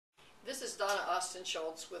Donna Austin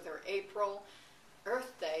Schultz with her April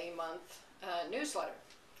Earth Day month newsletter.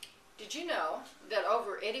 Did you know that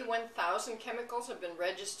over 81,000 chemicals have been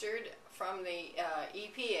registered from the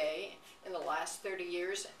EPA in the last 30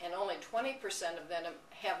 years, and only 20% of them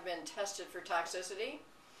have been tested for toxicity?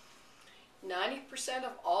 90%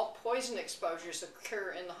 of all poison exposures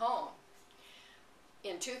occur in the home.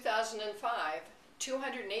 In 2005,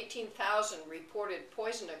 218,000 reported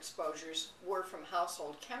poison exposures were from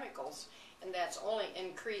household chemicals, and that's only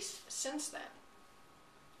increased since then.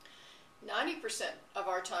 90% of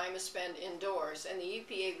our time is spent indoors, and the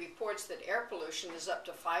EPA reports that air pollution is up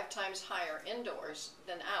to 5 times higher indoors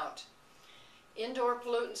than out. Indoor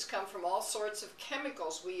pollutants come from all sorts of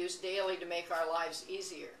chemicals we use daily to make our lives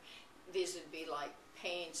easier. These would be like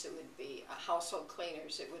paints, it would be household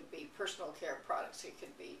cleaners, it would be personal care products, it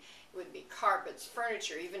would be carpets,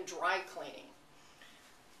 furniture, even dry cleaning.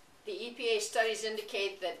 The EPA studies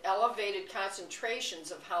indicate that elevated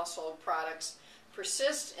concentrations of household products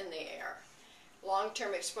persist in the air.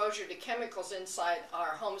 Long-term exposure to chemicals inside our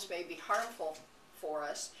homes may be harmful for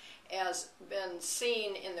us, as been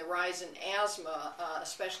seen in the rise in asthma,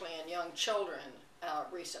 especially in young children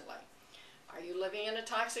recently. Are you living in a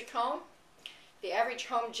toxic home? The average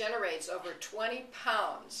home generates over 20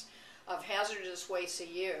 pounds of hazardous waste a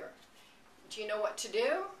year. Do you know what to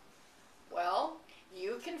do? Well,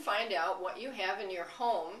 you can find out what you have in your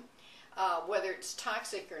home, whether it's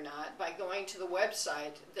toxic or not, by going to the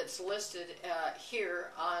website that's listed here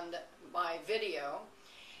on my video,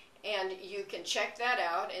 and you can check that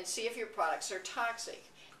out and see if your products are toxic.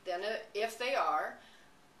 Then if they are,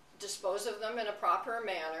 dispose of them in a proper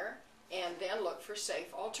manner, and then look for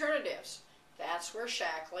safe alternatives. That's where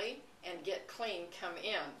Shaklee and Get Clean come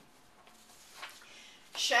in.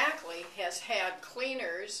 Shaklee has had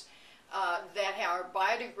cleaners that are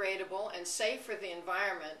biodegradable and safe for the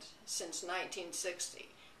environment since 1960.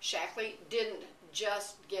 Shaklee didn't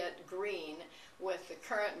just get green with the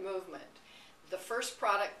current movement. The first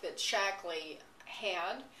product that Shaklee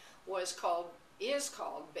had is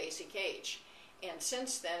called Basic H, and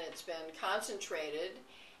since then it's been concentrated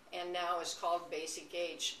and now is called Basic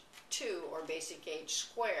H2 or Basic H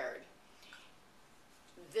squared.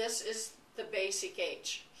 This is the Basic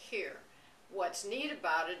H here. What's neat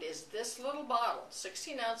about it is this little bottle,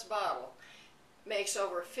 16-ounce bottle, makes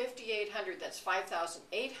over 5,800, that's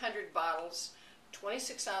 5,800 bottles,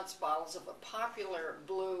 26-ounce bottles of a popular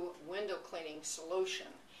blue window cleaning solution.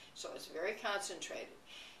 So it's very concentrated.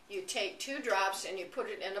 You take 2 drops and you put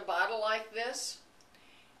it in a bottle like this,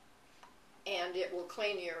 and it will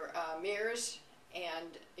clean your mirrors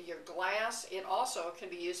and your glass. It also can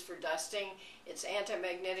be used for dusting. It's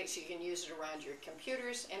anti-magnetic, so you can use it around your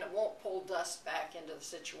computers, and it won't pull dust back into the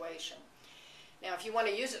situation. Now, if you want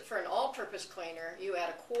to use it for an all-purpose cleaner, you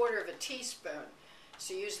add 1/4 teaspoon.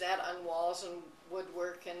 So use that on walls and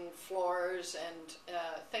woodwork and floors and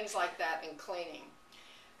things like that in cleaning.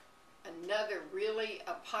 Another really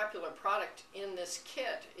popular product in this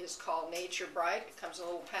kit is called Nature Bright. It comes in a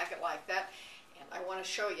little packet like that, and I want to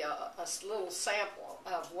show you a little sample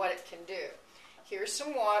of what it can do. Here's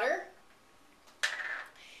some water,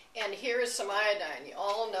 and here is some iodine. You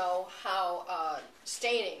all know how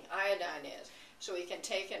staining iodine is. So we can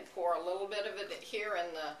take and pour a little bit of it here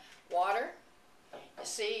in the water. You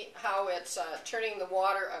see how it's turning the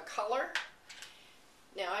water a color?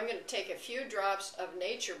 Now I'm going to take a few drops of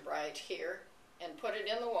Nature Bright here and put it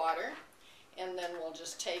in the water, and then we'll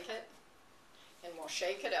just take it and we'll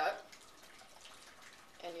shake it up,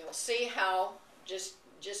 and you'll see how, just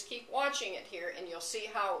keep watching it here, and you'll see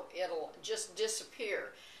how it'll just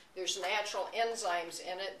disappear. There's natural enzymes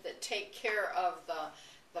in it that take care of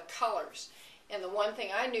the colors. And the one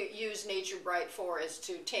thing I use Nature Bright for is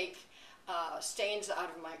to take stains out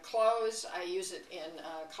of my clothes. I use it in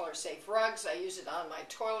color safe rugs. I use it on my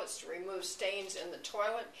toilets to remove stains in the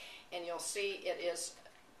toilet, and you'll see it is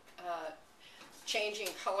changing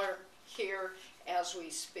color here as we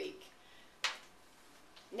speak.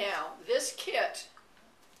 Now, this kit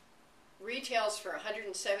retails for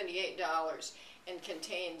 $178 and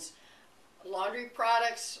contains laundry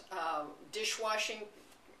products, dishwashing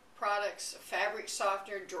products, fabric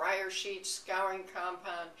softener, dryer sheets, scouring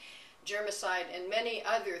compound, germicide, and many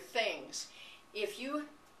other things. If you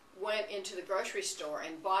went into the grocery store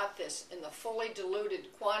and bought this in the fully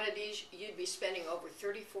diluted quantities, you'd be spending over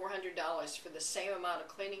 $3,400 for the same amount of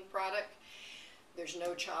cleaning product. There's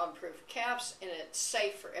no child-proof caps, and it's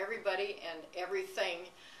safe for everybody and everything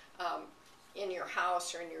in your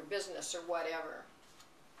house or in your business or whatever.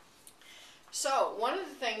 So one of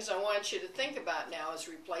the things I want you to think about now is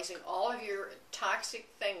replacing all of your toxic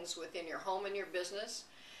things within your home and your business.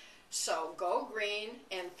 So go green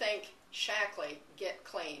and think Shaklee, get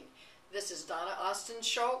clean. This is Donna Austin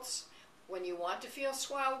Schultz. When you want to feel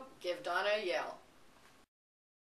swell, give Donna a yell.